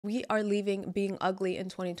We are leaving being ugly in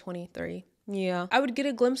 2023. Yeah. I would get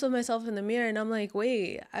a glimpse of myself in the mirror and I'm like,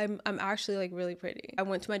 wait, I'm actually like really pretty. I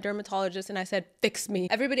went to my dermatologist and I said, fix me.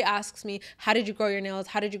 Everybody asks me, how did you grow your nails?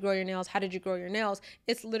 How did you grow your nails? How did you grow your nails?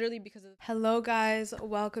 It's literally because of... Hello guys,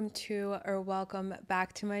 welcome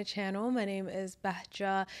back to my channel. My name is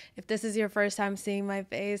Bahja. If this is your first time seeing my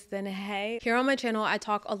face, then hey. Here on my channel, I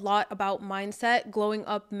talk a lot about mindset, glowing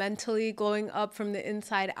up mentally, glowing up from the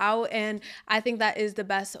inside out. And I think that is the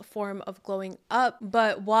best form of glowing up.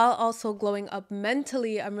 But while also glowing up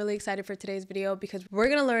mentally, I'm really excited for today's video because we're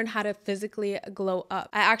gonna learn how to physically glow up.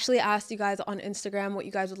 I actually asked you guys on Instagram what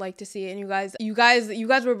you guys would like to see, and you guys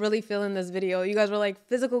were really feeling this video. You guys were like,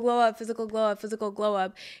 physical glow up, physical glow up, physical glow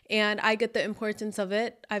up, and I get the importance of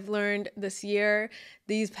it. I've learned this year,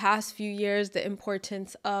 these past few years, the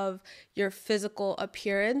importance of your physical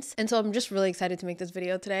appearance, and so I'm just really excited to make this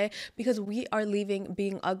video today because we are leaving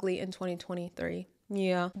being ugly in 2023.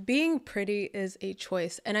 Yeah, being pretty is a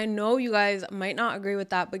choice. And I know you guys might not agree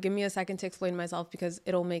with that, but give me a second to explain myself because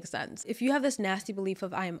it'll make sense. If you have this nasty belief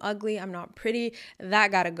of I am ugly, I'm not pretty,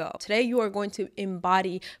 that gotta go. Today, you are going to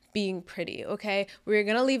embody being pretty, okay? We're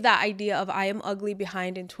gonna leave that idea of I am ugly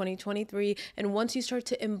behind in 2023. And once you start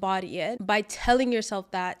to embody it, by telling yourself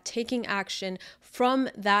that, taking action from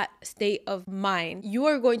that state of mind, you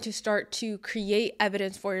are going to start to create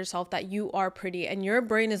evidence for yourself that you are pretty, and your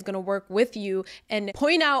brain is gonna work with you and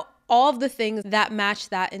point out all of the things that match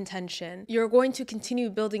that intention. You're going to continue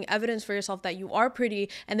building evidence for yourself that you are pretty,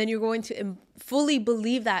 and then you're going to fully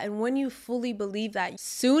believe that. And when you fully believe that,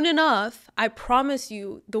 soon enough, I promise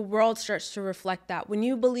you, the world starts to reflect that. When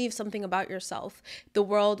you believe something about yourself, the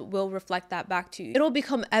world will reflect that back to you. It'll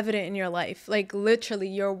become evident in your life. Like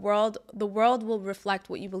literally, the world will reflect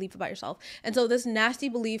what you believe about yourself. And so this nasty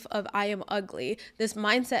belief of I am ugly, this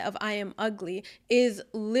mindset of I am ugly is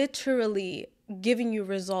literally giving you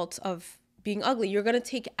results of being ugly. You're going to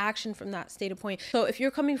take action from that state of point. So if you're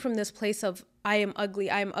coming from this place of I am ugly,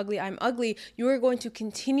 I am ugly, I'm ugly, you are going to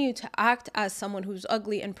continue to act as someone who's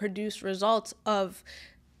ugly and produce results of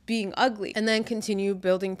being ugly, and then continue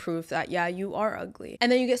building proof that yeah, you are ugly.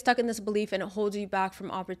 And then you get stuck in this belief and it holds you back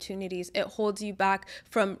from opportunities. It holds you back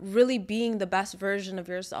from really being the best version of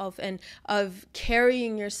yourself and of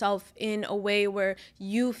carrying yourself in a way where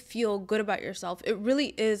you feel good about yourself. It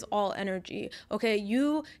really is all energy, okay?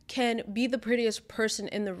 You can be the prettiest person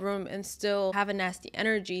in the room and still have a nasty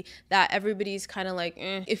energy that everybody's kind of like,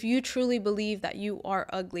 eh. If you truly believe that you are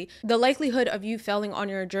ugly, the likelihood of you failing on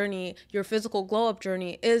your journey, your physical glow up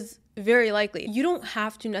journey, is very likely. You don't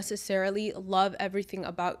have to necessarily love everything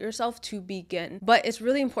about yourself to begin, but it's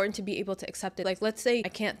really important to be able to accept it. Like, let's say I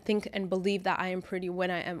can't think and believe that I am pretty when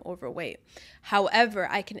I am overweight. However,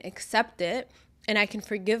 I can accept it and I can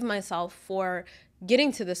forgive myself for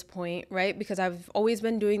getting to this point, right? Because I've always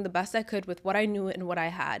been doing the best I could with what I knew and what I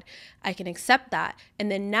had. I can accept that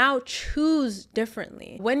and then now choose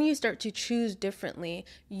differently. When you start to choose differently,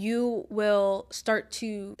 you will start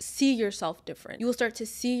to see yourself different. You will start to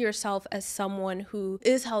see yourself as someone who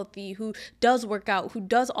is healthy, who does work out, who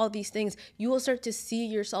does all these things. You will start to see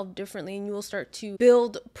yourself differently and you will start to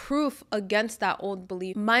build proof against that old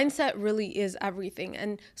belief. Mindset really is everything.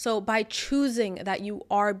 And so by choosing that you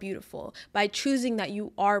are beautiful, by choosing that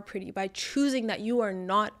you are pretty, by choosing that you are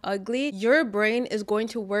not ugly, your brain is going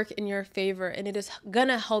to work in your favor and it is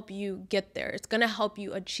gonna help you get there. It's gonna help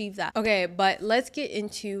you achieve that. Okay, but let's get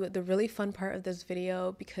into the really fun part of this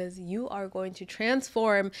video because you are going to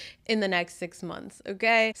transform in the next 6 months,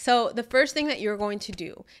 okay? So the first thing that you're going to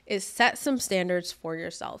do is set some standards for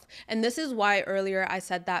yourself. And this is why earlier I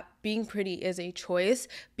said that being pretty is a choice,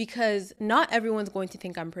 because not everyone's going to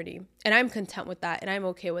think I'm pretty, and I'm content with that and I'm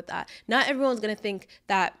okay with that. Not everyone's gonna think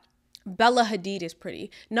that Bella Hadid is pretty,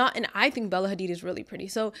 and I think Bella Hadid is really pretty.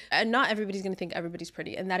 So not everybody's gonna think everybody's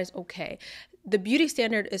pretty, and that is okay. The beauty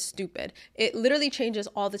standard is stupid. It literally changes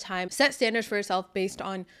all the time. Set standards for yourself based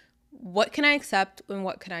on what can I accept and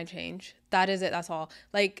what can I change. That is it, that's all.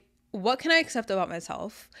 Like, what can I accept about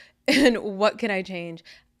myself and what can I change?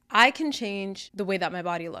 I can change the way that my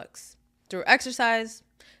body looks through exercise,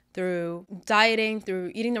 through dieting,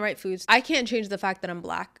 through eating the right foods. I can't change the fact that I'm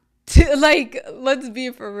black. Like, let's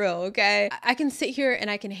be for real, okay? I can sit here and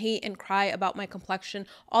I can hate and cry about my complexion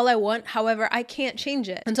all I want. However, I can't change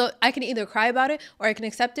it. And so I can either cry about it or I can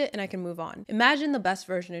accept it and I can move on. Imagine the best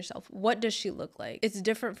version of yourself. What does she look like? It's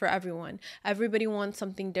different for everyone. Everybody wants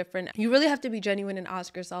something different. You really have to be genuine and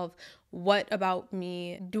ask yourself, what about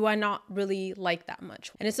me do I not really like that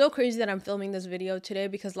much? And it's so crazy that I'm filming this video today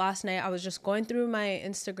because last night I was just going through my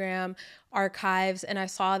Instagram archives, and I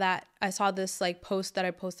saw this like post that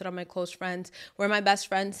I posted on my close friends where my best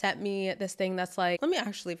friend sent me this thing that's like, let me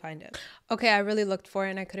actually find it. Okay, I really looked for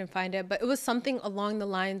it and I couldn't find it, but it was something along the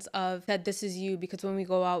lines of that this is you, because when we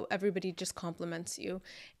go out, everybody just compliments you.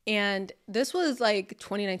 And this was like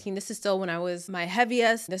 2019. This is still when I was my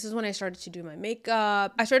heaviest. This is when I started to do my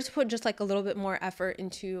makeup. I started to put just like a little bit more effort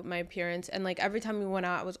into my appearance. And like every time we went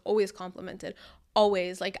out, I was always complimented.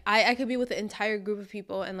 Always. Like I could be with an entire group of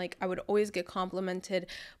people and like I would always get complimented.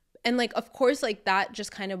 And like, of course, like that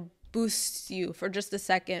just kind of boosts you for just a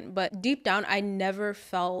second. But deep down, I never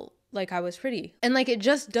felt like I was pretty. And like, it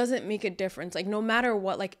just doesn't make a difference. Like, no matter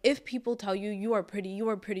what, like if people tell you, you are pretty, you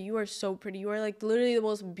are pretty, you are so pretty, you are like literally the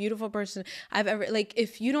most beautiful person I've ever, like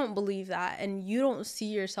if you don't believe that and you don't see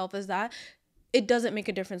yourself as that, it doesn't make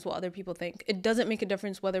a difference what other people think. It doesn't make a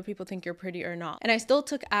difference whether people think you're pretty or not. And I still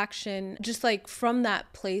took action just like from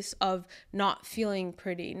that place of not feeling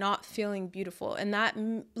pretty, not feeling beautiful. And that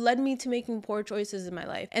led me to making poor choices in my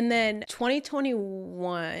life. And then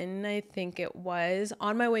 2021, I think it was,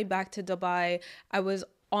 on my way back to Dubai, I was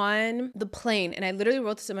on the plane and I literally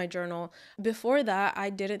wrote this in my journal. Before that, I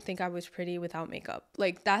didn't think I was pretty without makeup.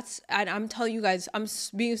 Like that's, and I'm telling you guys, I'm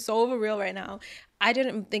being so over real right now. I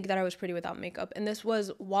didn't think that I was pretty without makeup. And this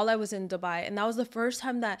was while I was in Dubai. And that was the first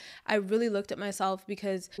time that I really looked at myself,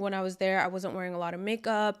 because when I was there, I wasn't wearing a lot of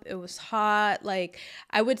makeup. It was hot. Like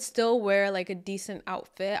I would still wear like a decent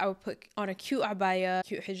outfit. I would put on a cute abaya,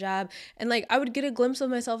 cute hijab. And like I would get a glimpse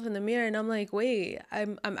of myself in the mirror and I'm like, wait,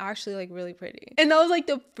 I'm actually like really pretty. And that was like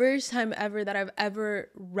the first time ever that I've ever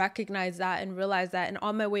recognized that and realized that. And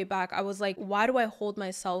on my way back, I was like, why do I hold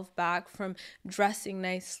myself back from dressing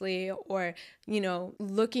nicely or, you know,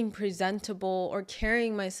 looking presentable or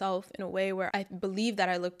carrying myself in a way where I believe that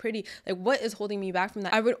I look pretty? Like what is holding me back from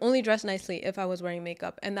that? I would only dress nicely if I was wearing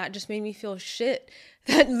makeup, and that just made me feel shit.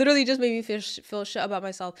 That literally just made me feel shit about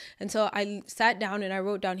myself. And so I sat down and I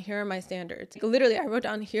wrote down, here are my standards. Like, literally, I wrote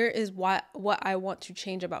down, here is what I want to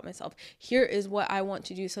change about myself. Here is what I want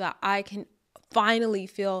to do so that I can finally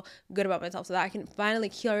feel good about myself, so that I can finally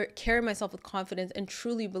carry myself with confidence and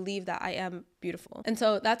truly believe that I am beautiful. And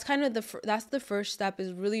so that's kind of that's the first step,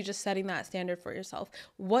 is really just setting that standard for yourself.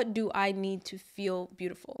 What do I need to feel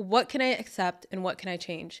beautiful? What can I accept and what can I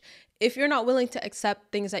change? If you're not willing to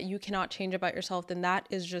accept things that you cannot change about yourself, then that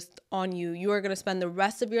is just on you. You are going to spend the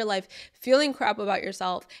rest of your life feeling crap about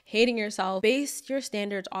yourself, hating yourself. Base your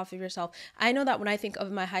standards off of yourself. I know that when I think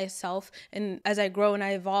of my highest self, and as I grow and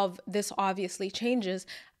I evolve, this obviously changes.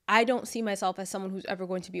 I don't see myself as someone who's ever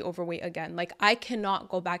going to be overweight again. Like I cannot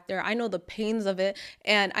go back there. I know the pains of it,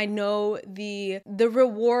 and I know the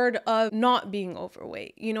reward of not being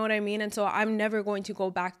overweight. You know what I mean? And so I'm never going to go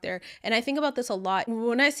back there. And I think about this a lot.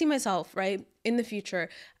 When I see myself, right, in the future,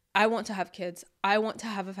 I want to have kids. I want to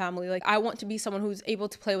have a family. Like I want to be someone who's able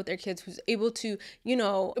to play with their kids, who's able to, you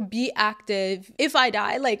know, be active. If I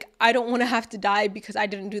die, like I don't want to have to die because I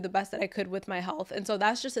didn't do the best that I could with my health. And so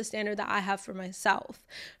that's just a standard that I have for myself,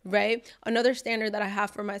 right? Another standard that I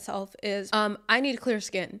have for myself is I need clear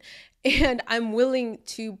skin. And I'm willing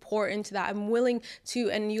to pour into that. I'm willing to,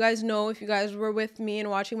 and you guys know, if you guys were with me and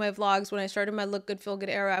watching my vlogs, when I started my look good, feel good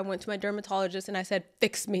era, I went to my dermatologist and I said,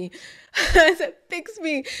 fix me. I said, fix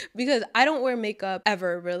me, because I don't wear makeup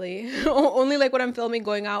ever, really. Only like when I'm filming,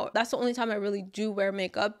 going out. That's the only time I really do wear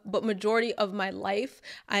makeup. But majority of my life,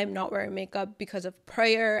 I am not wearing makeup because of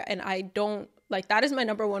prayer, and I don't, like that is my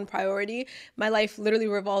number one priority. My life literally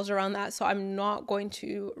revolves around that. So I'm not going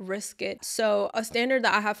to risk it. So a standard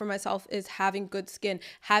that I have for myself is having good skin,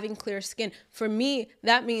 having clear skin. For me,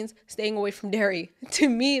 that means staying away from dairy. To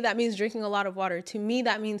me, that means drinking a lot of water. To me,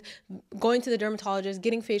 that means going to the dermatologist,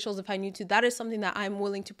 getting facials if I need to. That is something that I'm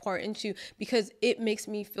willing to pour into because it makes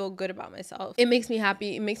me feel good about myself. It makes me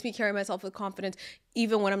happy. It makes me carry myself with confidence,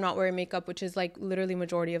 even when I'm not wearing makeup, which is like literally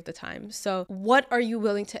majority of the time. So what are you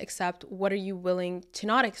willing to accept? What are you willing to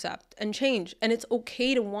not accept and change? And it's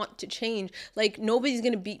okay to want to change. Like nobody's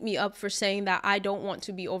going to beat me up for saying that I don't want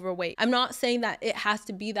to be overweight. I'm not saying that it has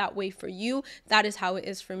to be that way for you. That is how it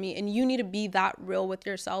is for me. And you need to be that real with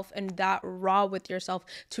yourself and that raw with yourself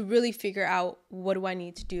to really figure out, what do I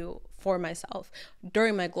need to do for myself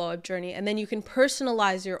during my glow up journey? And then you can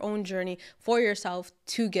personalize your own journey for yourself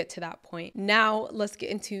to get to that point. Now let's get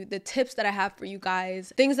into the tips that I have for you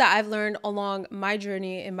guys, things that I've learned along my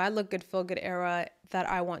journey in my look good, feel good era that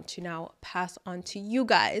I want to now pass on to you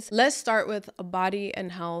guys. Let's start with body and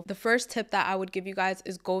health. The first tip that I would give you guys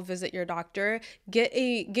is go visit your doctor. Get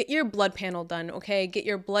your blood panel done, okay? Get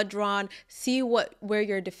your blood drawn, see where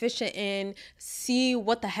you're deficient in, see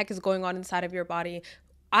what the heck is going on inside of your body.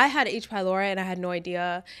 I had H. pylori and I had no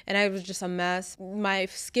idea, and I was just a mess. My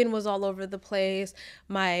skin was all over the place.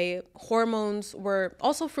 My hormones were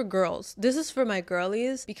also for girls. This is for my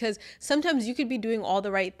girlies, because sometimes you could be doing all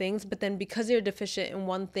the right things, but then because you're deficient in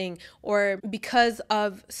one thing or because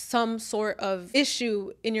of some sort of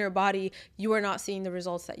issue in your body, you are not seeing the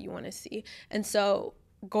results that you want to see. And so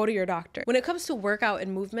go to your doctor. When it comes to workout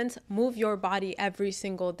and movements, move your body every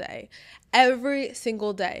single day. Every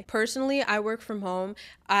single day. Personally, I work from home.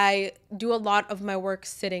 I do a lot of my work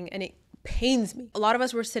sitting, and it pains me. A lot of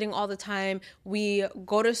us were sitting all the time. We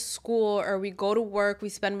go to school or we go to work. We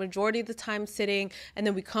spend majority of the time sitting, and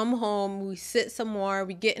then we come home, we sit some more,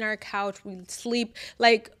 we get in our couch, we sleep.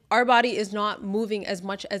 Like, our body is not moving as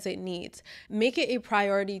much as it needs. Make it a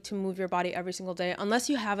priority to move your body every single day, unless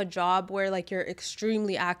you have a job where like you're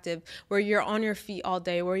extremely active, where you're on your feet all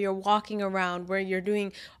day, where you're walking around, where you're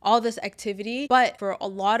doing all this activity. But for a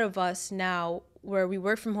lot of us now, where we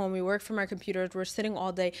work from home, we work from our computers, we're sitting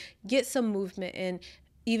all day, get some movement in,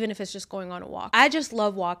 even if it's just going on a walk. I just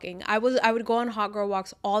love walking. I would go on hot girl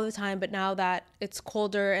walks all the time, but now that it's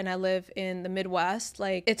colder and I live in the Midwest,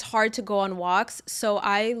 like, it's hard to go on walks. So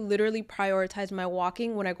I literally prioritize my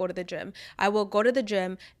walking when I go to the gym. I will go to the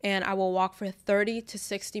gym and I will walk for 30 to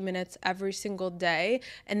 60 minutes every single day.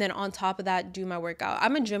 And then on top of that, do my workout.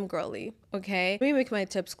 I'm a gym girly, okay? Let me make my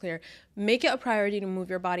tips clear. Make it a priority to move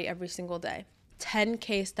your body every single day.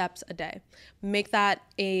 10K steps a day. Make that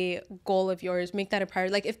a goal of yours. Make that a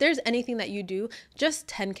priority. Like, if there's anything that you do, just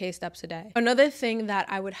 10K steps a day. Another thing that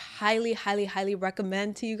I would highly, highly, highly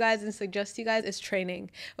recommend to you guys and suggest to you guys is training,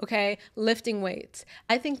 okay? Lifting weights.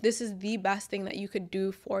 I think this is the best thing that you could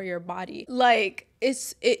do for your body. Like,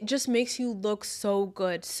 it just makes you look so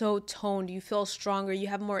good, so toned. You feel stronger, you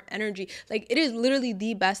have more energy. Like, it is literally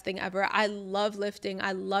the best thing ever. I love lifting.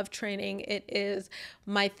 I love training. It is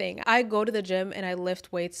my thing. I go to the gym and I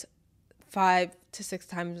lift weights 5 to 6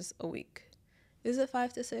 times a week. Is it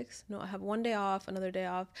 5 to 6? No, I have one day off, another day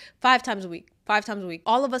off. 5 times a week. 5 times a week.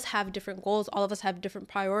 All of us have different goals. All of us have different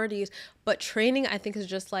priorities. But training, I think, is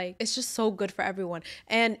just like, it's just so good for everyone.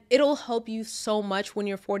 And it'll help you so much when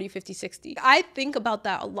you're 40, 50, 60. I think about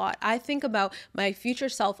that a lot. I think about my future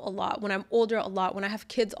self a lot. When I'm older a lot. When I have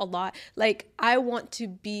kids a lot. Like, I want to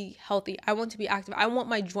be healthy. I want to be active. I want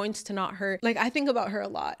my joints to not hurt. Like, I think about her a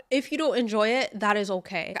lot. If you don't enjoy it, that is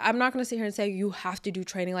okay. I'm not going to sit here and say you have to do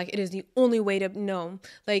training. Like, it is the only way to know.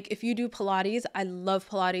 Like, if you do Pilates, I love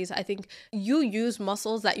Pilates. I think you use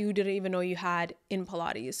muscles that you didn't even know you had in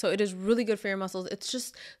Pilates. So it is really good for your muscles. It's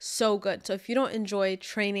just so good. So if you don't enjoy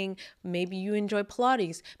training, maybe you enjoy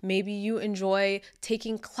Pilates. Maybe you enjoy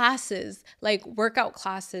taking classes, like workout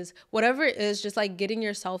classes, whatever it is, just like getting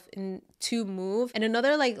yourself in to move. And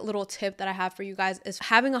another like little tip that I have for you guys is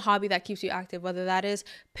having a hobby that keeps you active, whether that is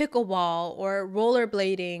pickleball or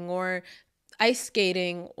rollerblading or ice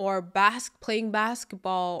skating or playing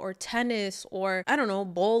basketball or tennis or, I don't know,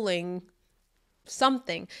 bowling.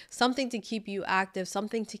 Something to keep you active,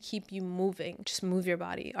 something to keep you moving. Just move your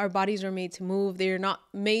body. Our bodies are made to move. They're not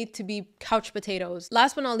made to be couch potatoes.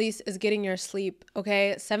 Last but not least is getting your sleep,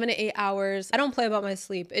 okay? 7 to 8 hours. I don't play about my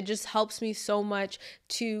sleep. It just helps me so much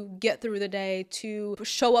to get through the day, to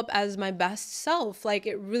show up as my best self. Like,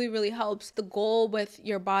 it really, really helps. The goal with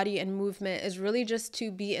your body and movement is really just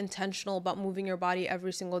to be intentional about moving your body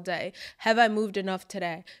every single day. Have I moved enough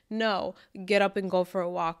today? No. Get up and go for a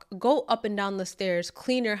walk. Go up and down the stairs,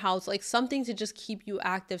 clean your house, like something to just keep you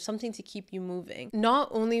active, something to keep you moving. Not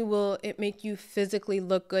only will it make you physically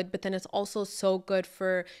look good, but then it's also so good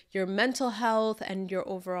for your mental health and your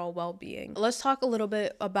overall well-being. Let's talk a little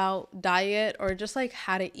bit about diet, or just like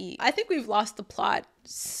how to eat. I think we've lost the plot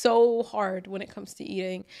so hard when it comes to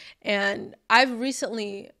eating, and I've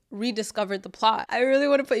recently rediscovered the plot. I really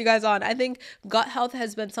want to put you guys on. I think gut health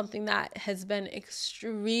has been something that has been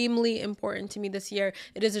extremely important to me this year.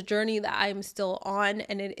 It is a journey that I'm still on,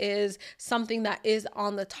 and it is something that is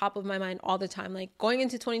on the top of my mind all the time. Like, going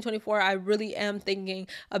into 2024, I really am thinking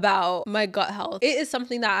about my gut health. It is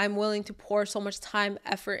something that I'm willing to pour so much time,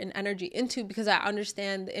 effort, and energy into because I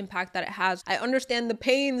understand the impact that it has. I understand the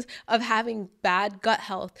pains of having bad gut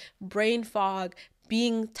health, brain fog,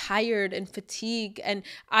 being tired and fatigued, and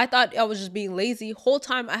I thought I was just being lazy. Whole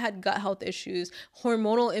time I had gut health issues,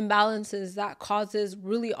 hormonal imbalances that causes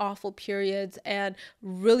really awful periods and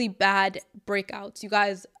really bad breakouts. You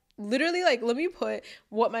guys, literally, like, let me put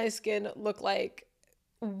what my skin looked like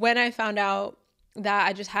when I found out that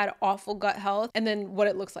I just had awful gut health, and then what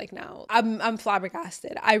it looks like now. I'm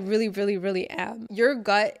flabbergasted. I really, really, really am. Your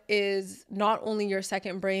gut is not only your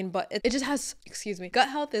second brain, but it just has, gut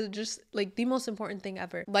health is just like the most important thing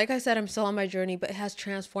ever. Like I said, I'm still on my journey, but it has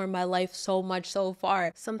transformed my life so much so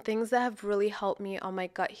far. Some things that have really helped me on my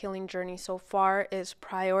gut healing journey so far is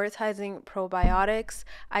prioritizing probiotics.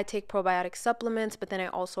 I take probiotic supplements, but then I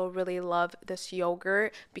also really love this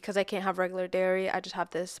yogurt because I can't have regular dairy. I just have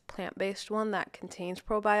this plant-based one that contains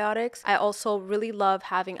probiotics. I also really love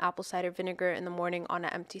having apple cider vinegar in the morning on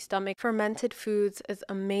an empty stomach. Fermented foods is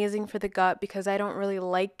amazing for the gut because I don't really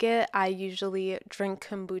like it. I usually drink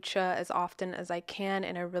kombucha as often as I can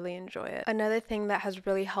and I really enjoy it. Another thing that has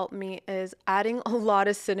really helped me is adding a lot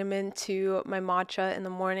of cinnamon to my matcha in the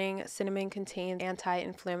morning. Cinnamon contains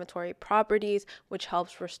anti-inflammatory properties, which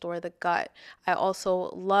helps restore the gut. I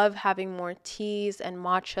also love having more teas and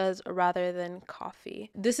matchas rather than coffee.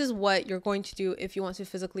 This is what you're going to do if you want to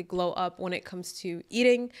physically glow up when it comes to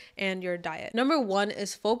eating and your diet. Number one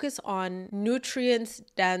is focus on nutrients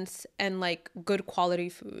dense and like good quality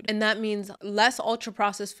food. And that means less ultra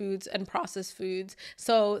processed foods and processed foods.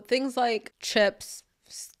 So things like chips,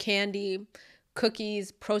 candy,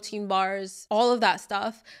 cookies, protein bars, all of that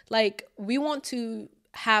stuff. Like we want to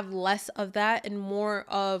have less of that and more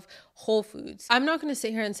of whole foods. I'm not going to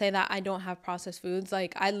sit here and say that I don't have processed foods.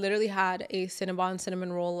 Like I literally had a Cinnabon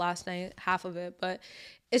cinnamon roll last night, half of it, but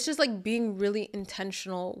it's just like being really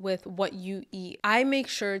intentional with what you eat. I make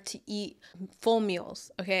sure to eat full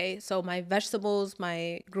meals, okay? So my vegetables,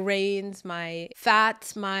 my grains, my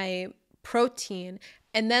fats, my protein,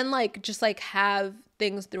 and then like just like have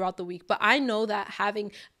things throughout the week. But I know that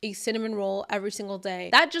having a cinnamon roll every single day,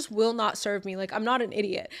 that just will not serve me. Like I'm not an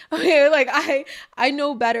idiot. Okay. Like I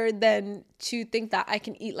know better than to think that I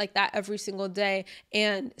can eat like that every single day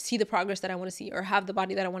and see the progress that I want to see or have the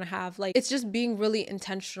body that I want to have. Like it's just being really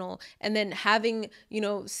intentional and then having,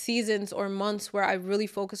 seasons or months where I really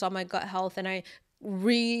focus on my gut health and I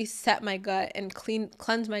reset my gut and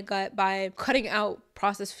cleanse my gut by cutting out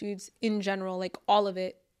processed foods in general, like all of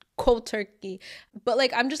it, cold turkey. But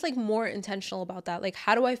like I'm just like more intentional about that. Like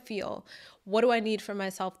how do I feel? What do I need for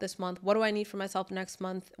myself this month? What do I need for myself next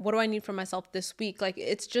month? What do I need for myself this week? Like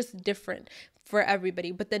it's just different for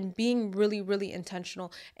everybody, but then being really, really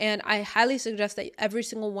intentional. And I highly suggest that every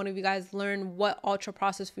single one of you guys learn what ultra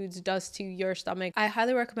processed foods does to your stomach. I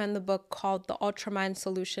highly recommend the book called The Ultra Mind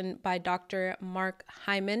Solution by Dr. Mark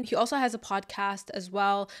Hyman. He also has a podcast as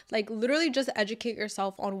well. Like literally just educate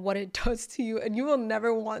yourself on what it does to you and you will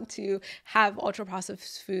never want to have ultra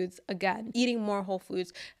processed foods again. Eating more whole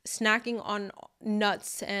foods, snacking on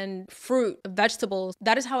nuts and fruit, vegetables.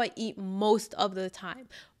 That is how I eat most of the time.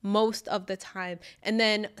 And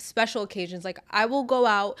then special occasions, like I will go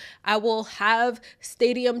out, I will have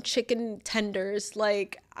stadium chicken tenders,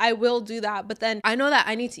 like I will do that. But then I know that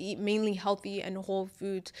I need to eat mainly healthy and whole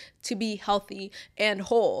foods to be healthy and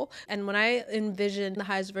whole. And when I envision the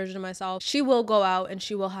highest version of myself, she will go out and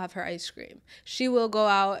she will have her ice cream. She will go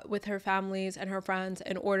out with her families and her friends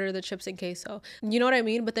and order the chips and queso. You know what I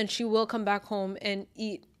mean? But then she will come back home and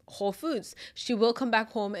eat whole foods. She will come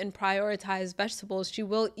back home and prioritize vegetables. She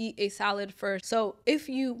will eat a salad first. So if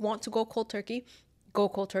you want to go cold turkey, go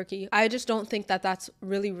cold turkey. I just don't think that that's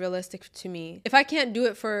really realistic to me. If I can't do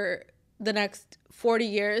it for the next 40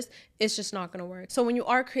 years, it's just not going to work. So when you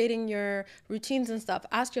are creating your routines and stuff,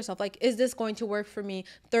 ask yourself, like, is this going to work for me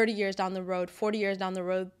 30 years down the road, 40 years down the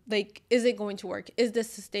road? Like, is it going to work? Is this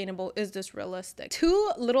sustainable? Is this realistic?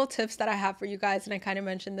 2 little tips that I have for you guys, and I kind of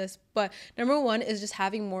mentioned this, but number 1 is just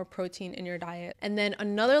having more protein in your diet. And then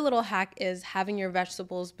another little hack is having your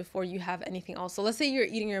vegetables before you have anything else. So let's say you're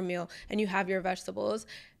eating your meal and you have your vegetables.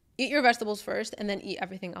 Eat your vegetables first and then eat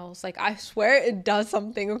everything else. Like I swear it does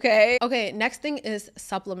something, okay? Okay, next thing is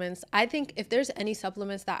supplements. I think if there's any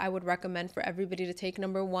supplements that I would recommend for everybody to take,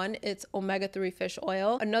 number 1, it's omega-3 fish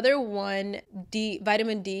oil. Another one,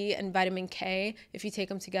 vitamin D and vitamin K. If you take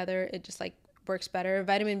them together, it just like works better.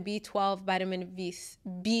 Vitamin B12, vitamin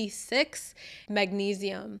B6,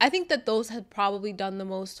 magnesium. I think that those have probably done the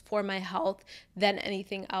most for my health than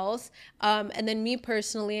anything else. And then me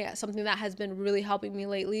personally, something that has been really helping me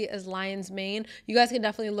lately is lion's mane. You guys can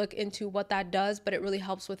definitely look into what that does, but it really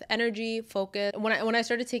helps with energy, focus. When I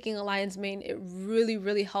started taking a lion's mane, it really,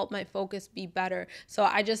 really helped my focus be better. So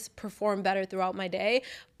I just perform better throughout my day.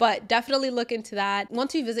 But definitely look into that.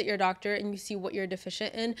 Once you visit your doctor and you see what you're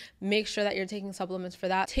deficient in, make sure that you're taking supplements for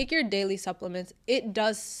that. Take your daily supplements. It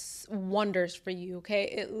does wonders for you, okay?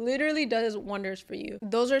 It literally does wonders for you.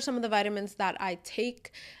 Those are some of the vitamins that I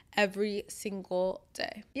take every single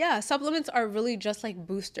day. Yeah, supplements are really just like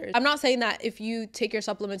boosters. I'm not saying that if you take your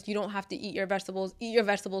supplements, you don't have to eat your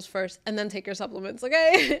vegetables first and then take your supplements,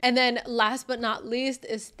 okay? And then last but not least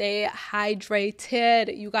is stay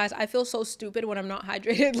hydrated. You guys, I feel so stupid when I'm not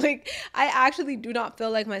hydrated. Like, I actually do not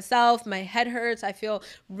feel like myself. My head hurts. I feel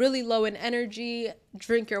really low in energy.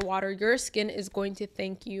 Drink your water. Your skin is going to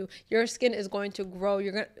thank you. Your skin is going to grow.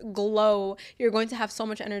 You're going to glow. You're going to have so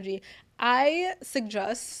much energy. I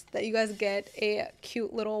suggest that you guys get a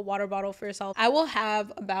cute little water bottle for yourself. I will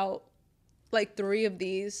have about like 3 of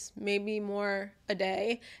these, maybe more a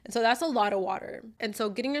day. And so that's a lot of water. And so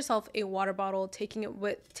getting yourself a water bottle, taking it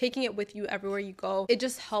with you everywhere you go, it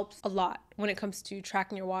just helps a lot when it comes to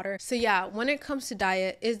tracking your water. So yeah, when it comes to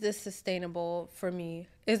diet, is this sustainable for me?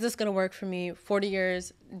 Is this gonna work for me 40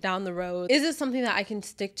 years down the road? Is this something that I can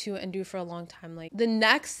stick to and do for a long time? Like, the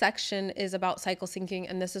next section is about cycle syncing,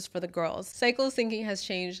 and this is for the girls. Cycle syncing has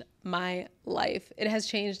changed my life. It has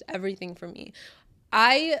changed everything for me.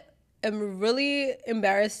 I am really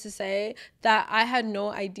embarrassed to say that I had no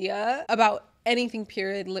idea about anything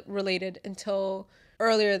period related until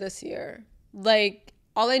earlier this year. Like,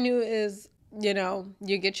 all I knew is, you know,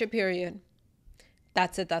 you get your period.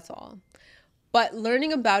 That's it, that's all. But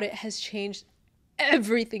learning about it has changed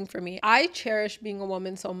everything for me. I cherish being a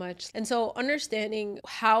woman so much. And so understanding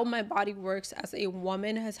how my body works as a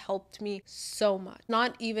woman has helped me so much.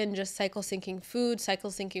 Not even just cycle syncing food,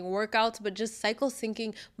 cycle syncing workouts, but just cycle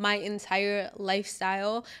syncing my entire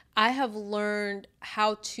lifestyle. I have learned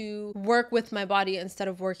how to work with my body instead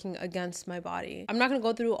of working against my body. I'm not going to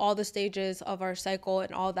go through all the stages of our cycle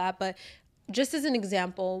and all that, but just as an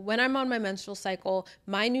example, when I'm on my menstrual cycle,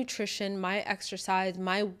 my nutrition, my exercise,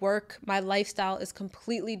 my work, my lifestyle is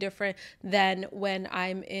completely different than when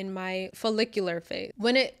I'm in my follicular phase.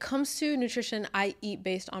 When it comes to nutrition, I eat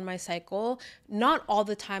based on my cycle. Not all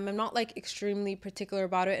the time. I'm not like extremely particular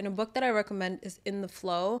about it. And a book that I recommend is In the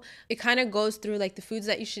Flow. It kind of goes through like the foods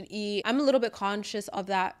that you should eat. I'm a little bit conscious of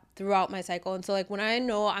that throughout my cycle. And so like when I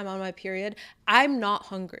know I'm on my period, I'm not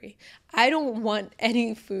hungry. I don't want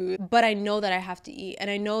any food, but I know that I have to eat. And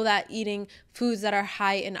I know that eating foods that are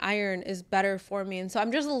high in iron is better for me. And so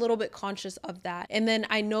I'm just a little bit conscious of that. And then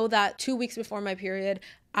I know that 2 weeks before my period,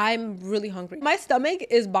 I'm really hungry. My stomach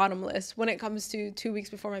is bottomless when it comes to 2 weeks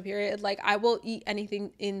before my period. Like, I will eat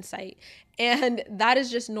anything in sight. And that is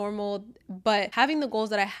just normal. But having the goals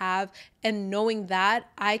that I have and knowing that,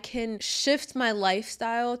 I can shift my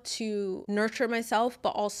lifestyle to nurture myself, but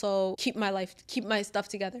also keep my stuff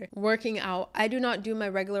together. Working out. I do not do my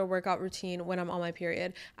regular workout routine when I'm on my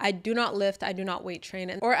period. I do not lift. I do not weight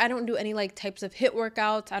train. Or I don't do any like types of HIIT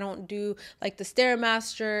workouts. I don't do like the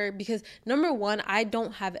Stairmaster because number one, I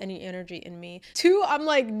don't have any energy in me. 2, I'm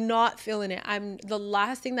like not feeling it. The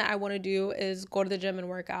last thing that I want to do is go to the gym and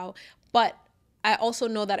work out. But I also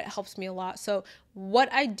know that it helps me a lot. So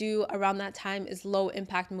what I do around that time is low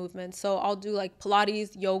impact movements. So I'll do like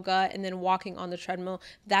Pilates, yoga, and then walking on the treadmill.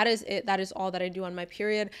 That is it. That is all that I do on my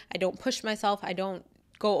period. I don't push myself. I don't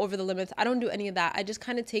go over the limits. I don't do any of that. I just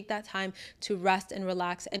kind of take that time to rest and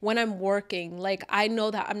relax. And when I'm working, like, I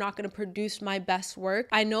know that I'm not going to produce my best work.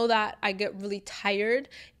 I know that I get really tired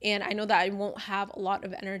and I know that I won't have a lot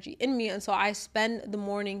of energy in me. And so I spend the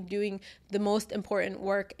morning doing the most important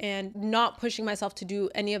work and not pushing myself to do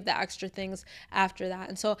any of the extra things after that.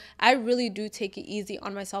 And so I really do take it easy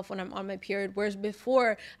on myself when I'm on my period. Whereas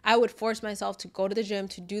before, I would force myself to go to the gym,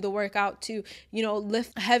 to do the workout, to, you know,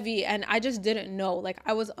 lift heavy. And I just didn't know. Like,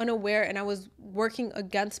 I was unaware and I was working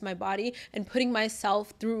against my body and putting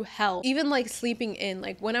myself through hell. Even like sleeping in,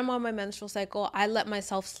 like when I'm on my menstrual cycle, I let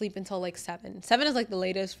myself sleep until like 7 is like the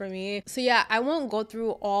latest for me. So yeah, I won't go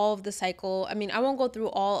through all of the cycle. I mean, I won't go through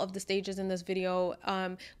all of the stages in this video,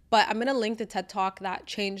 but I'm gonna link the TED Talk that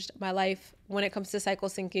changed my life when it comes to cycle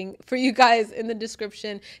syncing for you guys in the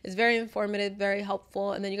description. It's very informative, very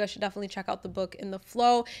helpful. And then you guys should definitely check out the book In the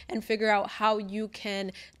Flow and figure out how you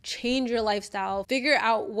can change your lifestyle, figure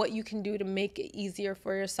out what you can do to make it easier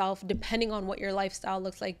for yourself, depending on what your lifestyle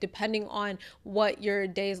looks like, depending on what your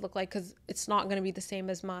days look like, because it's not going to be the same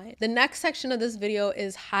as mine. The next section of this video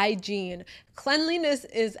is hygiene. Cleanliness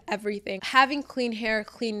is everything. Having clean hair,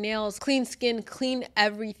 clean nails, clean skin, clean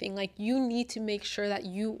everything. Like, you need to make sure that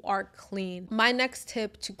you are clean. My next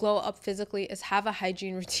tip to glow up physically is have a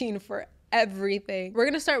hygiene routine for everything. We're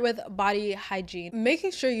gonna start with body hygiene. Making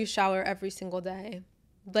sure you shower every single day.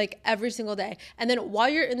 like every single day. And then while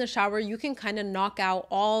you're in the shower, you can kind of knock out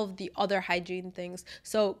all of the other hygiene things.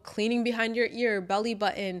 So cleaning behind your ear, belly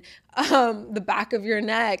button, the back of your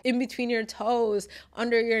neck, in between your toes,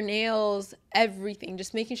 under your nails, everything.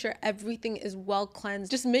 Just making sure everything is well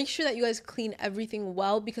cleansed. Just make sure that you guys clean everything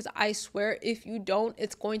well, because I swear if you don't,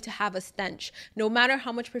 it's going to have a stench. No matter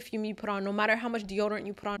how much perfume you put on, no matter how much deodorant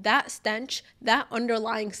you put on, that stench, that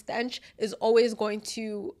underlying stench is always going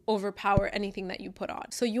to overpower anything that you put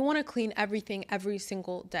on. So you want to clean everything every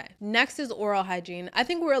single day. Next is oral hygiene. I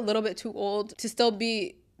think we're a little bit too old to still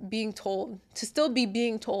be being told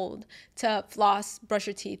to floss, brush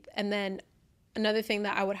your teeth. And then another thing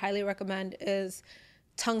that I would highly recommend is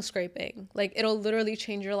tongue scraping. Like, it'll literally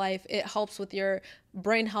change your life. It helps with your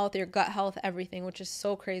brain health, your gut health, everything, which is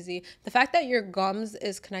so crazy. The fact that your gums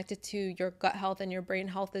is connected to your gut health and your brain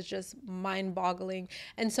health is just mind-boggling.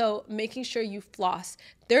 And so making sure you floss.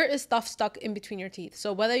 There is stuff stuck in between your teeth.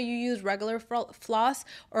 So whether you use regular floss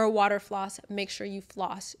or a water floss, make sure you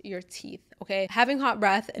floss your teeth, okay? Having hot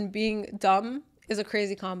breath and being dumb is a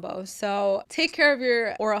crazy combo. So take care of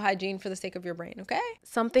your oral hygiene for the sake of your brain, okay?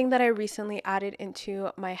 Something that I recently added into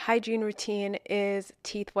my hygiene routine is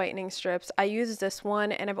teeth whitening strips. I use this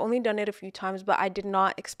one and I've only done it a few times, but I did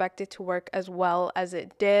not expect it to work as well as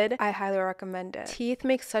it did. I highly recommend it. Teeth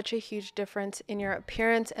make such a huge difference in your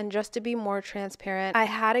appearance, and just to be more transparent, I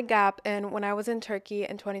had a gap, and when I was in Turkey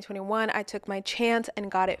in 2021, I took my chance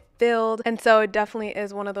and got it filled. And so it definitely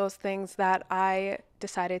is one of those things that I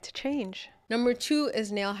decided to change. Number 2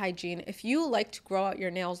 is nail hygiene. If you like to grow out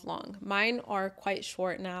your nails long, mine are quite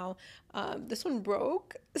short now. This one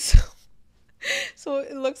broke, so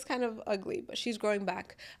it looks kind of ugly, but she's growing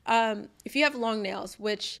back. If you have long nails,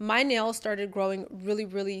 which my nails started growing really,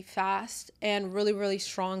 really fast and really, really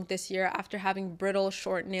strong this year after having brittle,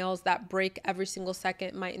 short nails that break every single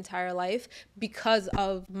second my entire life because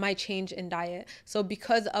of my change in diet. So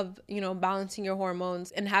because of, balancing your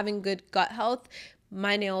hormones and having good gut health,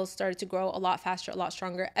 my nails started to grow a lot faster, a lot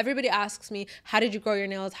stronger. Everybody asks me, how did you grow your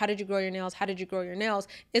nails? How did you grow your nails? How did you grow your nails?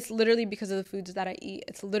 It's literally because of the foods that I eat.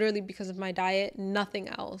 It's literally because of my diet, nothing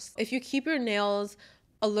else. If you keep your nails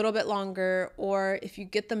a little bit longer, or if you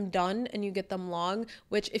get them done and you get them long,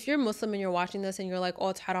 which if you're Muslim and you're watching this and you're like, oh,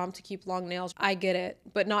 it's haram to keep long nails, I get it,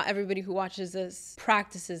 but not everybody who watches this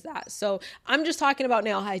practices that. So I'm just talking about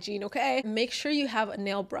nail hygiene, okay? Make sure you have a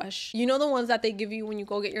nail brush. You know, the ones that they give you when you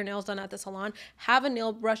go get your nails done at the salon? Have a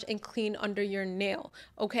nail brush and clean under your nail,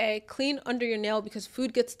 okay? Clean under your nail, because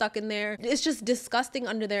food gets stuck in there. It's just disgusting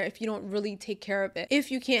under there if you don't really take care of it.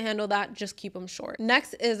 If you can't handle that, just keep them short.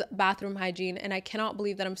 Next is bathroom hygiene, and I cannot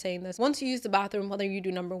believe that I'm saying this. Once you use the bathroom, whether you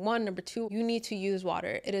do number 1, number 2, you need to use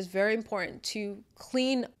water. It is very important to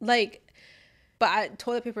clean, toilet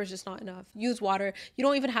paper is just not enough. Use water. You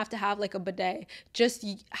don't even have to have like a bidet. Just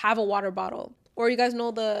have a water bottle. Or you guys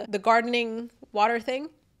know the gardening water thing?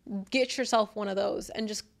 Get yourself one of those and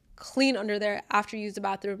just clean under there after you use the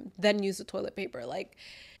bathroom, then use the toilet paper.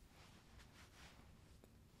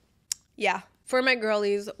 Yeah. For my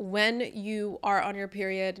girlies, when you are on your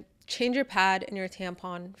period, change your pad and your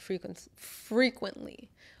tampon frequently,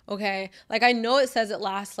 okay? I know it says it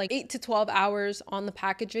lasts 8 to 12 hours on the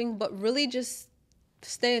packaging, but really just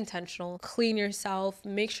stay intentional. Clean yourself.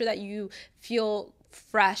 Make sure that you feel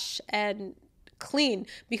fresh and clean,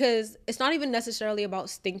 because it's not even necessarily about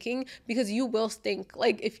stinking, because you will stink.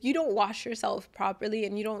 If you don't wash yourself properly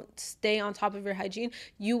and you don't stay on top of your hygiene,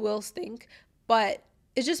 you will stink. But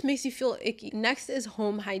it just makes you feel icky. Next is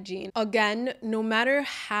home hygiene. Again, no matter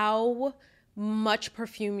how much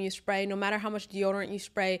perfume you spray, no matter how much deodorant you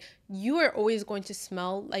spray, you are always going to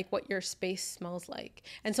smell like what your space smells like.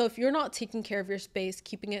 And so if you're not taking care of your space,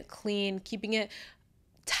 keeping it clean, keeping it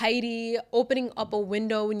tidy, opening up a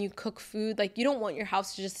window when you cook food, you don't want your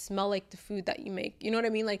house to just smell like the food that you make. You know what I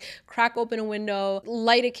mean? Crack open a window,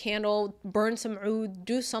 light a candle, burn some oud,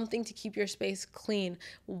 do something to keep your space clean.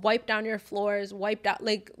 Wipe down your floors,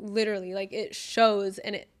 literally, it shows.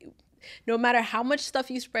 And no matter how much stuff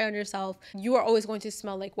you spray on yourself, you are always going to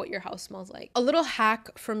smell like what your house smells like. A little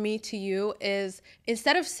hack from me to you is,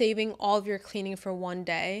 instead of saving all of your cleaning for one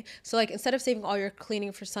day, so instead of saving all your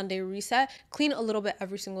cleaning for Sunday reset, clean a little bit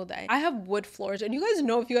every single day. I have wood floors, and you guys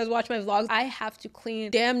know, if you guys watch my vlogs, I have to clean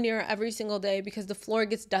damn near every single day because the floor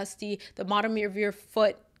gets dusty, the bottom of your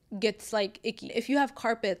foot gets icky. If you have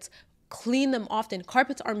carpets, clean them often.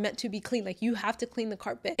 Carpets are meant to be clean. You have to clean the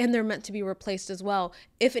carpet, and they're meant to be replaced as well.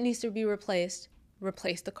 If it needs to be replaced,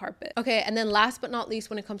 replace the carpet. Okay, and then last but not least,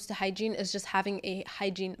 when it comes to hygiene, is just having a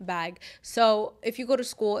hygiene bag. So if you go to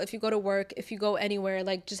school, if you go to work, if you go anywhere,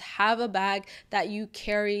 like just have a bag that you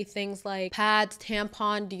carry things like pads,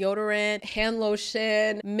 tampon, deodorant, hand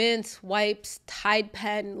lotion, mints, wipes, Tide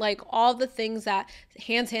pen, like all the things that,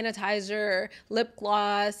 hand sanitizer, lip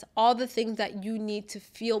gloss, all the things that you need to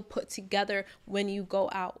feel put together when you go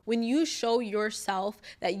out. When you show yourself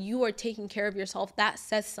that you are taking care of yourself, that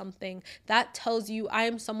says something. That tells you, I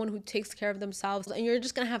am someone who takes care of themselves, and you're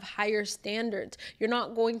just gonna have higher standards. You're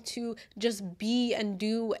not going to just be and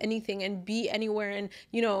do anything and be anywhere, and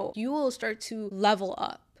you will start to level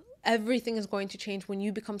up. Everything is going to change when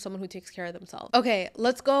you become someone who takes care of themselves. Okay,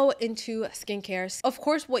 let's go into skincare. Of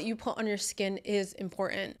course, what you put on your skin is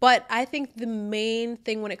important, but I think the main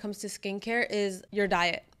thing when it comes to skincare is your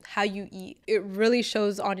diet, how you eat. It really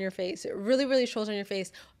shows on your face. It really, really shows on your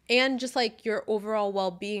face. And just like your overall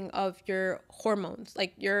well-being of your hormones,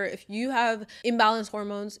 like if you have imbalanced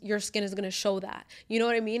hormones, your skin is going to show that, you know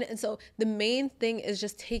what I mean? And so the main thing is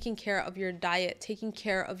just taking care of your diet, taking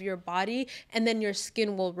care of your body, and then your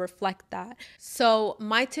skin will reflect that. So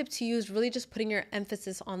my tip to you is really just putting your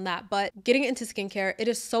emphasis on that. But getting into skincare, it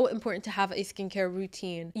is so important to have a skincare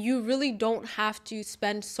routine. You really don't have to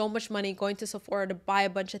spend so much money going to Sephora to buy a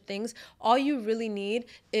bunch of things. All you really need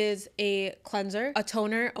is a cleanser, a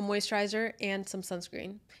toner, a moisturizer, and some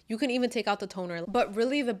sunscreen. You can even take out the toner, but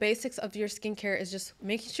really the basics of your skincare is just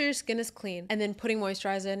making sure your skin is clean and then putting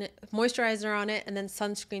moisturizer on it, and then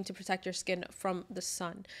sunscreen to protect your skin from the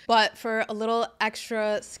sun. But for a little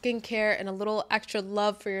extra skincare and a little extra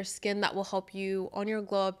love for your skin that will help you on your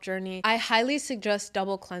glow up journey, I highly suggest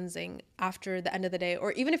double cleansing after the end of the day,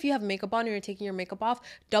 or even if you have makeup on or you're taking your makeup off,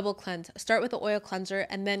 double cleanse. Start with the oil cleanser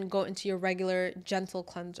and then go into your regular gentle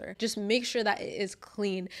cleanser. Just make sure that it is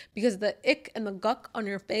clean, because the ick and the guck on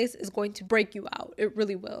your face is going to break you out. It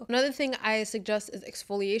really will. Another thing I suggest is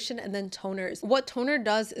exfoliation and then toners. What toner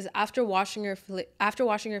does is after washing your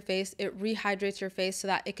face, it rehydrates your face so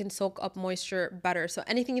that it can soak up moisture better. So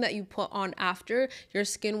anything that you put on after, your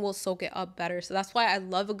skin will soak it up better. So that's why I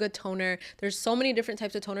love a good toner. There's so many different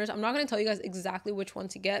types of toners. I'm not going to tell you guys exactly which one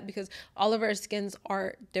to get because all of our skins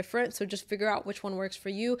are different. So just figure out which one works for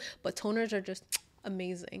you. But toners are just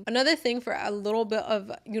amazing. Another thing for a little bit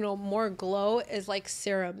of, more glow is like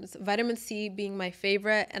serums. Vitamin C being my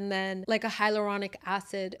favorite, and then like a hyaluronic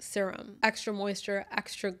acid serum. Extra moisture,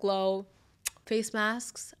 extra glow. Face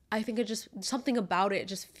masks, I think it just, something about it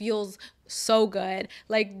just feels so good.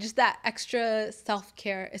 Like just that extra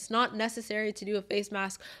self-care. It's not necessary to do a face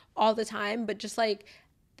mask all the time, but just like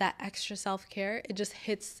that extra self-care, it just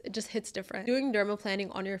hits different. Doing dermaplaning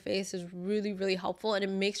on your face is really, really helpful, and it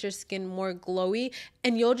makes your skin more glowy,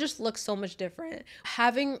 and you'll just look so much different.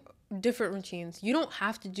 Having different routines. You don't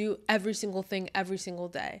have to do every single thing every single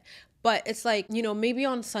day. But it's like, maybe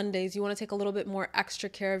on Sundays, you want to take a little bit more extra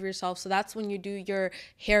care of yourself. So that's when you do your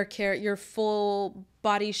hair care, your full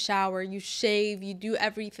body shower, you shave, you do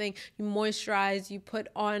everything, you moisturize, you put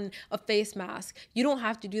on a face mask. You don't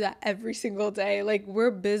have to do that every single day. Like, we're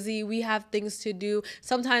busy, we have things to do.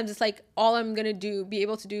 Sometimes it's like all I'm gonna be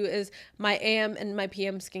able to do is my AM and my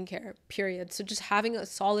PM skincare, period. So just having a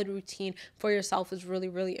solid routine for yourself is really,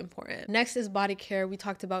 really important. Next is body care. We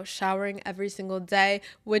talked about showering every single day,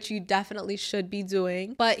 which you definitely should be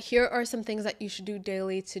doing. But here are some things that you should do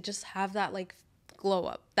daily to just have that glow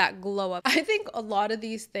up. I think a lot of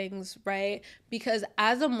these things, right? Because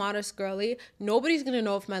as a modest girly, nobody's gonna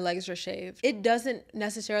know if my legs are shaved. It doesn't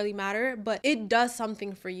necessarily matter, but it does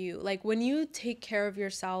something for you. Like when you take care of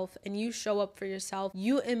yourself and you show up for yourself,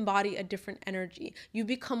 you embody a different energy. You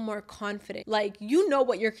become more confident. Like, you know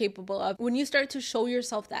what you're capable of. When you start to show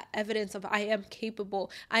yourself that evidence of, I am capable,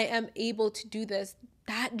 I am able to do this,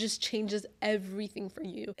 that just changes everything for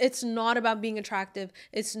you. It's not about being attractive.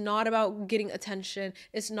 It's not about getting attention.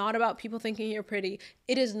 It's not about people thinking you're pretty.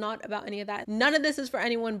 It is not about any of that. None of this is for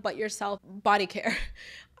anyone but yourself. Body care.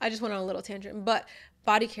 I just went on a little tangent, but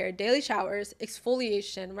body care, daily showers,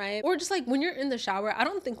 exfoliation, right? Or just like when you're in the shower, I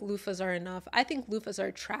don't think loofahs are enough. I think loofahs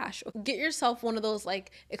are trash. Get yourself one of those like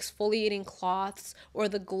exfoliating cloths or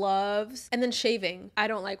the gloves, and then shaving. I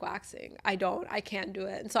don't like waxing. I can't do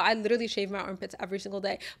it. And so I literally shave my armpits every single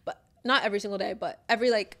day, but not every single day, but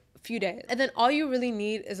every few days. And then all you really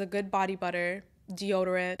need is a good body butter,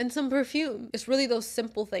 deodorant, and some perfume. It's really those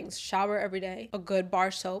simple things. Shower every day, a good bar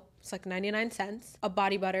soap, it's like 99 cents, a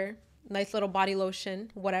body butter, nice little body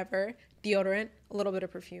lotion, whatever, deodorant, a little bit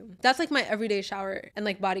of perfume. That's like my everyday shower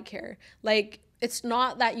and body care. It's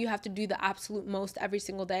not that you have to do the absolute most every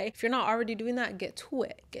single day. If you're not already doing that, get to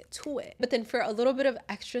it. But then for a little bit of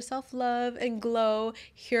extra self-love and glow,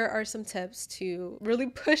 here are some tips to really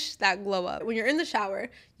push that glow up. When you're in the shower,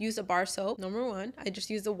 use a bar soap. Number one, I just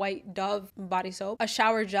use the white Dove body soap, a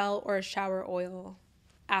shower gel or a shower oil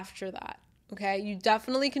after that. Okay, you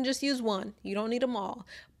definitely can just use one. You don't need them all,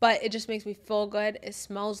 but it just makes me feel good. It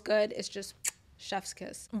smells good. It's just chef's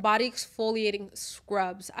kiss. Body exfoliating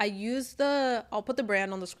scrubs. I'll put the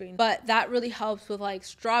brand on the screen, but that really helps with like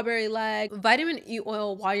strawberry leg, vitamin E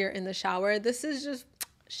oil while you're in the shower. This is just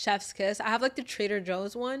chef's kiss. I have like the Trader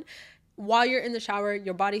Joe's one. While you're in the shower,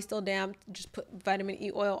 your body's still damp, just put vitamin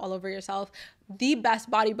E oil all over yourself. The best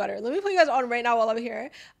body butter. Let me put you guys on right now while I'm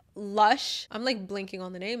here. Lush. I'm like blinking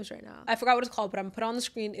on the names right now. I forgot what it's called, but I'm put it on the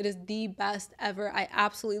screen. It is the best ever. I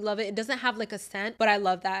absolutely love it. It doesn't have like a scent, but I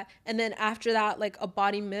love that. And then after that, like a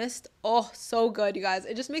body mist. Oh, so good, you guys.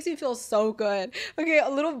 It just makes me feel so good. Okay, a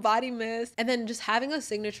little body mist. And then just having a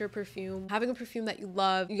signature perfume, having a perfume that you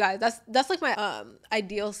love. You guys, that's like my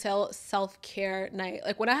ideal self-care night.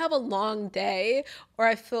 Like when I have a long day or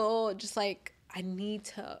I feel just like I need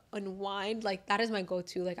to unwind, like that is my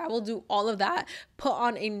go-to. Like I will do all of that, put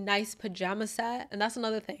on a nice pajama set. And that's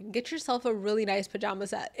another thing, get yourself a really nice pajama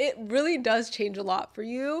set. It really does change a lot for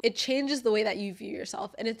you. It changes the way that you view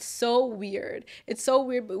yourself, and it's so weird.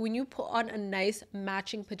 But when you put on a nice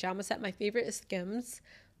matching pajama set, my favorite is Skims,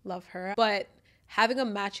 love her, but having a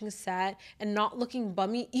matching set and not looking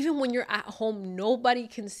bummy, even when you're at home, nobody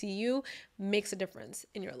can see you, makes a difference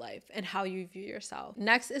in your life and how you view yourself.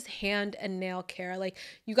 Next is hand and nail care. Like,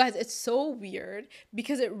 you guys, it's so weird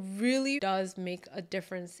because it really does make a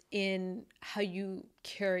difference in how you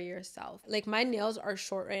carry yourself. Like, my nails are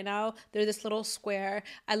short right now. They're this little square.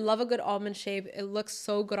 I love a good almond shape. It looks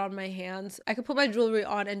so good on my hands. I could put my jewelry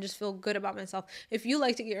on and just feel good about myself. If you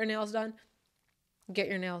like to get your nails done, get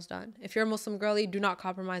your nails done. If you're a Muslim girly, do not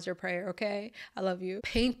compromise your prayer, okay? I love you.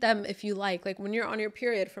 Paint them if you like when you're on your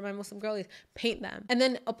period, for my Muslim girlies, paint them. And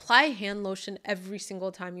then apply hand lotion every single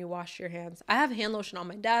time you wash your hands. I have hand lotion on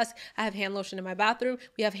my desk. I have hand lotion in my bathroom.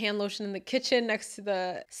 We have hand lotion in the kitchen next to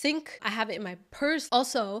the sink. I have it in my purse.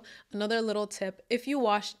 Also, another little tip, if you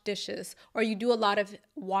wash dishes or you do a lot of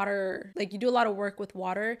water, like you do a lot of work with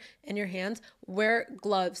water in your hands, wear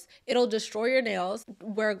gloves. It'll destroy your nails.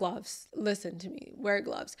 Wear gloves. Listen to me. Wear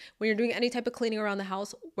gloves. When you're doing any type of cleaning around the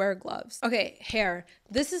house, wear gloves. Okay, hair.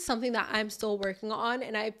 This is something that I'm still working on,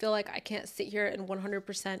 and I feel like I can't sit here and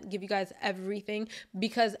 100% give you guys everything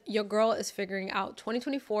because your girl is figuring out.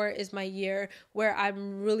 2024 is my year where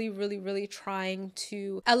I'm really trying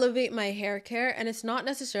to elevate my hair care, and it's not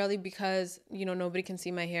necessarily because, you know, nobody can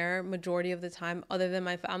see my hair majority of the time other than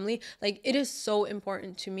my family. Like, it is so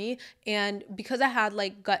important to me, and because I had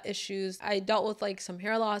like gut issues, I dealt with like some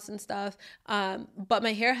hair loss and stuff, but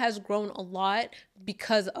my hair has grown a lot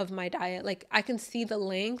because of my diet. Like, I can see the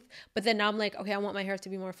length, but then now I'm like, okay, I want my hair to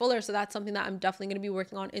be more fuller. So that's something that I'm definitely going to be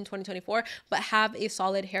working on in 2024, but have a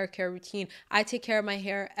solid hair care routine. I take care of my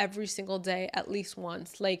hair every single day, at least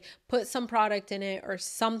once, like put some product in it or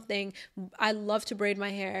something. I love to braid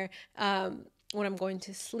my hair. When I'm going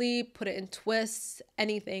to sleep, put it in twists,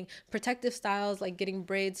 anything. Protective styles like getting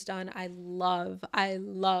braids done, I love.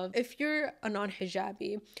 If you're a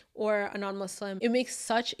non-hijabi or a non-Muslim, it makes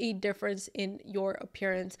such a difference in your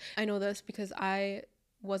appearance. I know this because I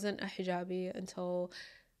wasn't a hijabi until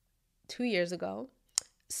 2 years ago.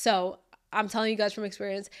 So I'm telling you guys from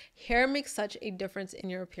experience, hair makes such a difference in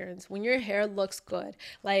your appearance. When your hair looks good,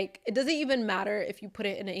 like, it doesn't even matter if you put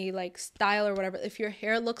it in a like style or whatever. If your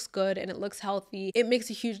hair looks good and it looks healthy, it makes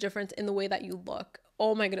a huge difference in the way that you look.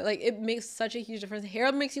 Oh my goodness, like, it makes such a huge difference.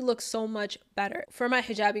 Hair makes you look so much better. For my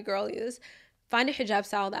hijabi girlies, find a hijab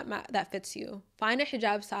style that fits you. Find a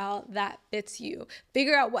hijab style that fits you.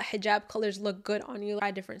 Figure out what hijab colors look good on you.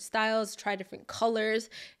 Try different styles, try different colors.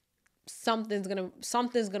 Something's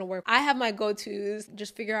gonna work. I have my go-tos.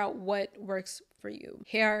 Just figure out what works for you.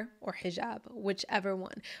 Hair or hijab, whichever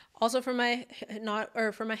one. Also for my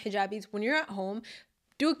hijabis, when you're at home,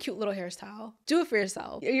 do a cute little hairstyle. Do it for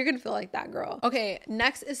yourself. You're gonna feel like that girl. Okay,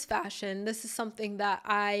 next is fashion. This is something that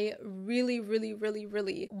I really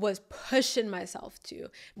was pushing myself to.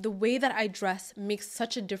 The way that I dress makes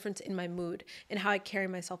such a difference in my mood and how I carry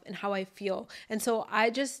myself and how I feel. And so I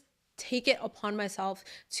just take it upon myself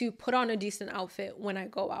to put on a decent outfit when I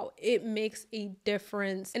go out. It makes a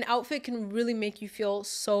difference. An outfit can really make you feel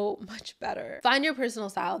so much better. Find your personal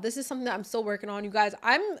style. This is something that I'm still working on, you guys.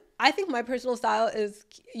 I think my personal style is,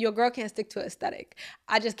 your girl can't stick to aesthetic.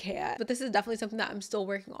 I just can't. But this is definitely something that I'm still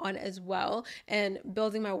working on as well, and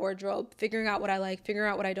building my wardrobe, figuring out what I like, figuring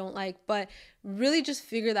out what I don't like, but really just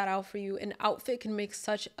figure that out for you. An outfit can make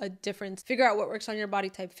such a difference. Figure out what works on your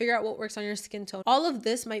body type, figure out what works on your skin tone. All of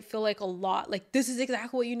this might feel like a lot, like this is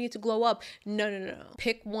exactly what you need to glow up. No.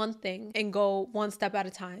 Pick one thing and go one step at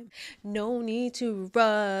a time. No need to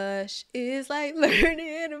rush. It's like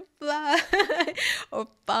learning to fly or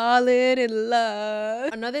falling in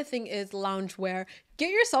love. Another thing is loungewear.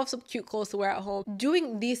 Get yourself some cute clothes to wear at home.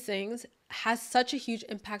 Doing these things has such a huge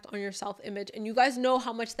impact on your self-image, and you guys know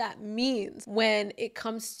how much that means when it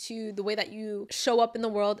comes to the way that you show up in the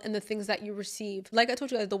world and the things that you receive. Like I told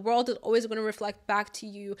you guys, the world is always going to reflect back to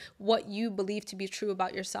you what you believe to be true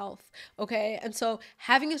about yourself, okay? And so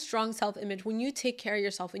having a strong self-image, when you take care of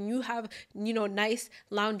yourself and you have, you know, nice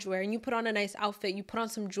loungewear and you put on a nice outfit, you put on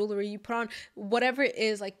some jewelry, you put on whatever it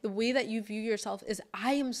is, like the way that you view yourself is,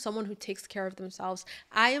 I am someone who takes care of themselves.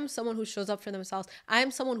 I am someone who shows up for themselves. I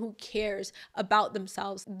am someone who cares about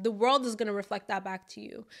themselves. The world is going to reflect that back to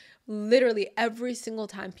you. Literally every single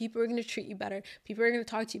time. People are going to treat you better. People are going to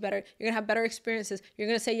talk to you better. You're going to have better experiences. You're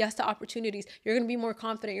going to say yes to opportunities. You're going to be more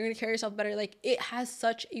confident. You're going to carry yourself better. Like, it has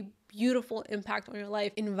such a beautiful impact on your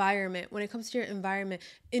life. Environment. When it comes to your environment,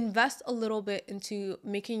 invest a little bit into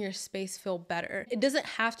making your space feel better. It doesn't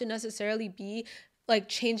have to necessarily be like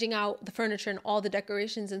changing out the furniture and all the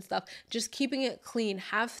decorations and stuff. Just keeping it clean.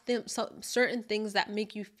 Have certain things that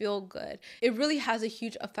make you feel good. It really has a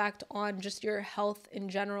huge effect on just your health in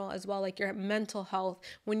general as well, like your mental health.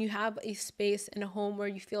 When you have a space in a home where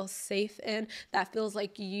you feel safe in, that feels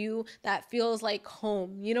like you, that feels like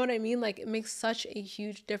home. You know what I mean? Like, it makes such a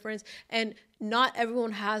huge difference. And not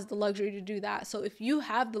everyone has the luxury to do that. So if you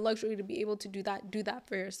have the luxury to be able to do that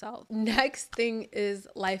for yourself. Next thing is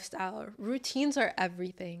lifestyle. Routines are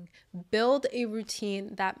everything. Build a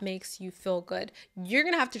routine that makes you feel good. You're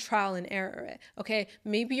gonna have to trial and error it, okay?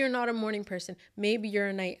 Maybe you're not a morning person. Maybe you're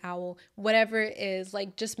a night owl. Whatever it is,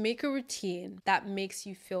 like, just make a routine that makes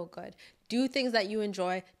you feel good. Do things that you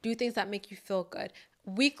enjoy. Do things that make you feel good.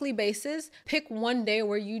 Weekly basis, pick one day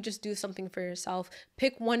where you just do something for yourself.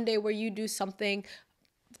 Pick one day where you do something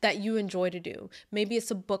that you enjoy to do. Maybe it's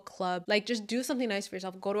a book club. Like, just do something nice for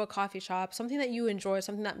yourself. Go to a coffee shop, something that you enjoy,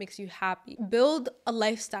 something that makes you happy. Build a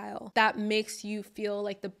lifestyle that makes you feel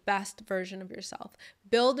like the best version of yourself.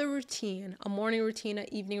 Build a routine, a morning routine,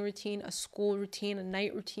 an evening routine, a school routine, a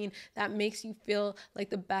night routine that makes you feel like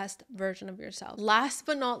the best version of yourself. Last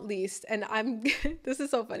but not least, and this is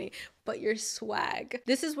so funny, but your swag.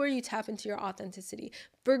 This is where you tap into your authenticity.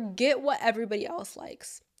 Forget what everybody else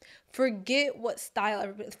likes. Forget what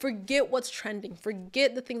style, forget what's trending,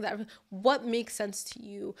 forget the thing that, what makes sense to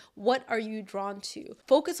you? What are you drawn to?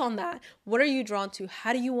 Focus on that. What are you drawn to?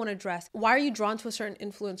 How do you want to dress? Why are you drawn to a certain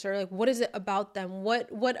influencer? Like, what is it about them? What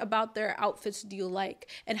about their outfits do you like?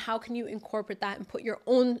 And how can you incorporate that and put your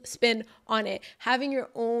own spin on it? Having your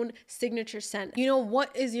own signature scent. You know,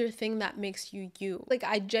 what is your thing that makes you you? Like,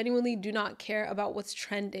 I genuinely do not care about what's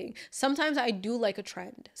trending. Sometimes I do like a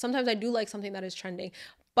trend. Sometimes I do like something that is trending.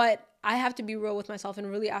 But I have to be real with myself and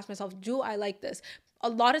really ask myself, do I like this? A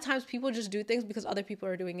lot of times people just do things because other people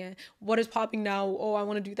are doing it. What is popping now? Oh, I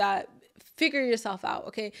want to do that. Figure yourself out,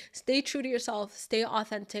 okay? Stay true to yourself. Stay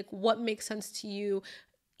authentic. What makes sense to you?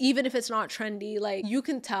 Even if it's not trendy, like, you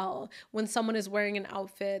can tell when someone is wearing an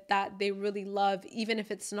outfit that they really love, even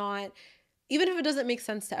if it doesn't make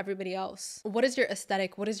sense to everybody else. What is your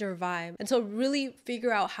aesthetic? What is your vibe? And so really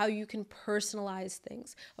figure out how you can personalize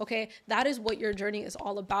things, okay? That is what your journey is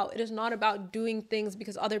all about. It is not about doing things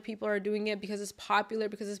because other people are doing it, because it's popular,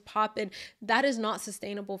 because it's poppin'. That is not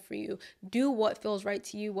sustainable for you. Do what feels right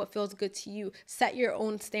to you, what feels good to you. Set your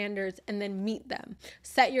own standards and then meet them.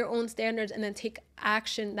 Set your own standards and then take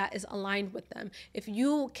action that is aligned with them. If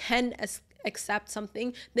you can accept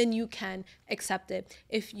something, then you can accept it.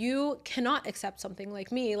 If you cannot accept something,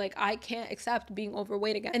 like me, like, I can't accept being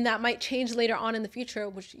overweight again, and that might change later on in the future,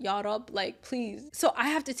 which, yarab, like, please. So I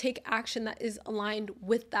have to take action that is aligned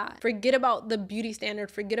with that. Forget about the beauty standard,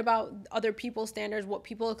 forget about other people's standards, what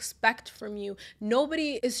people expect from you.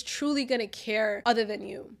 Nobody is truly gonna care other than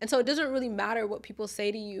you. And so it doesn't really matter what people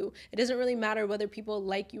say to you. It doesn't really matter whether people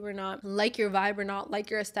like you or not, like your vibe or not, like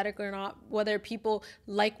your aesthetic or not, whether people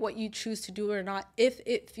like what you choose to to do it or not if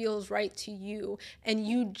it feels right to you and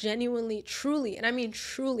you genuinely, truly, and I mean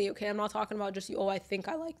truly, okay, I'm not talking about just you, oh, I think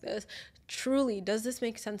I like this. Truly, does this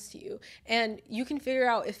make sense to you? And you can figure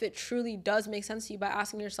out if it truly does make sense to you by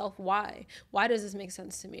asking yourself why. Why does this make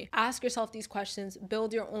sense to me? Ask yourself these questions,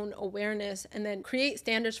 build your own awareness, and then create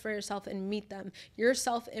standards for yourself and meet them. Your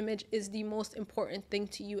self-image is the most important thing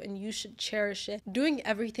to you and you should cherish it. Doing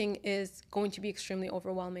everything is going to be extremely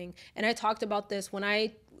overwhelming. And I talked about this when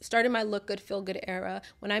I started my look good, feel good era.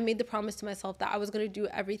 When I made the promise to myself that I was going to do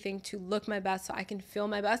everything to look my best so I can feel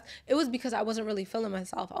my best, it was because I wasn't really feeling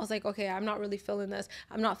myself. I was like, okay, I'm not really feeling this.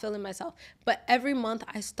 I'm not feeling myself. But every month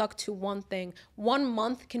I stuck to one thing. 1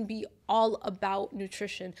 month can be all about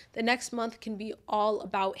nutrition. The next month can be all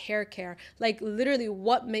about hair care. Like literally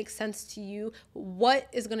what makes sense to you, what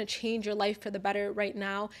is going to change your life for the better right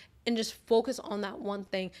now, and just focus on that one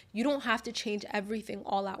thing. You don't have to change everything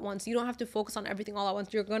all at once. You don't have to focus on everything all at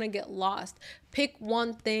once. You're gonna get lost. Pick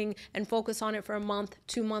one thing and focus on it for a month,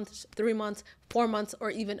 2 months, 3 months, 4 months,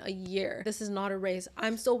 or even a year. This is not a race.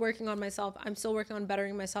 I'm still working on myself. I'm still working on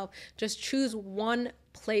bettering myself. Just choose one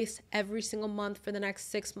place every single month for the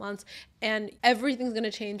next 6 months and everything's going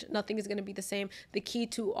to change. Nothing is going to be the same. The key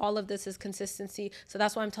to all of this is consistency. So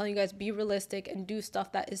that's why I'm telling you guys, be realistic and do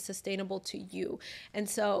stuff that is sustainable to you. And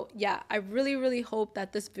so yeah, I really hope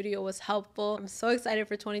that this video was helpful. I'm so excited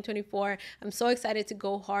for 2024. I'm so excited to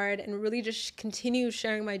go hard and really just continue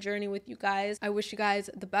sharing my journey with you guys. I wish you guys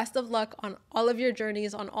the best of luck on all of your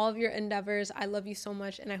journeys, on all of your endeavors. I love you so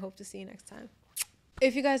much and I hope to see you next time.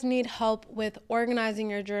 If you guys need help with organizing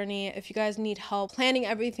your journey, if you guys need help planning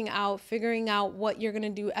everything out, figuring out what you're going to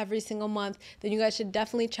do every single month, then you guys should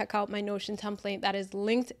definitely check out my Notion template that is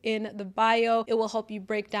linked in the bio. It will help you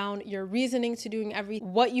break down your reasoning to doing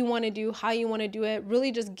what you want to do, how you want to do it,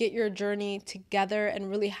 really just get your journey together and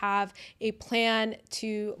really have a plan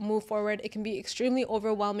to move forward. It can be extremely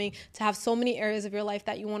overwhelming to have so many areas of your life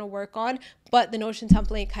that you want to work on, but the Notion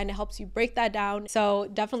template kind of helps you break that down. So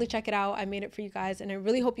definitely check it out. I made it for you guys and I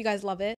really hope you guys love it.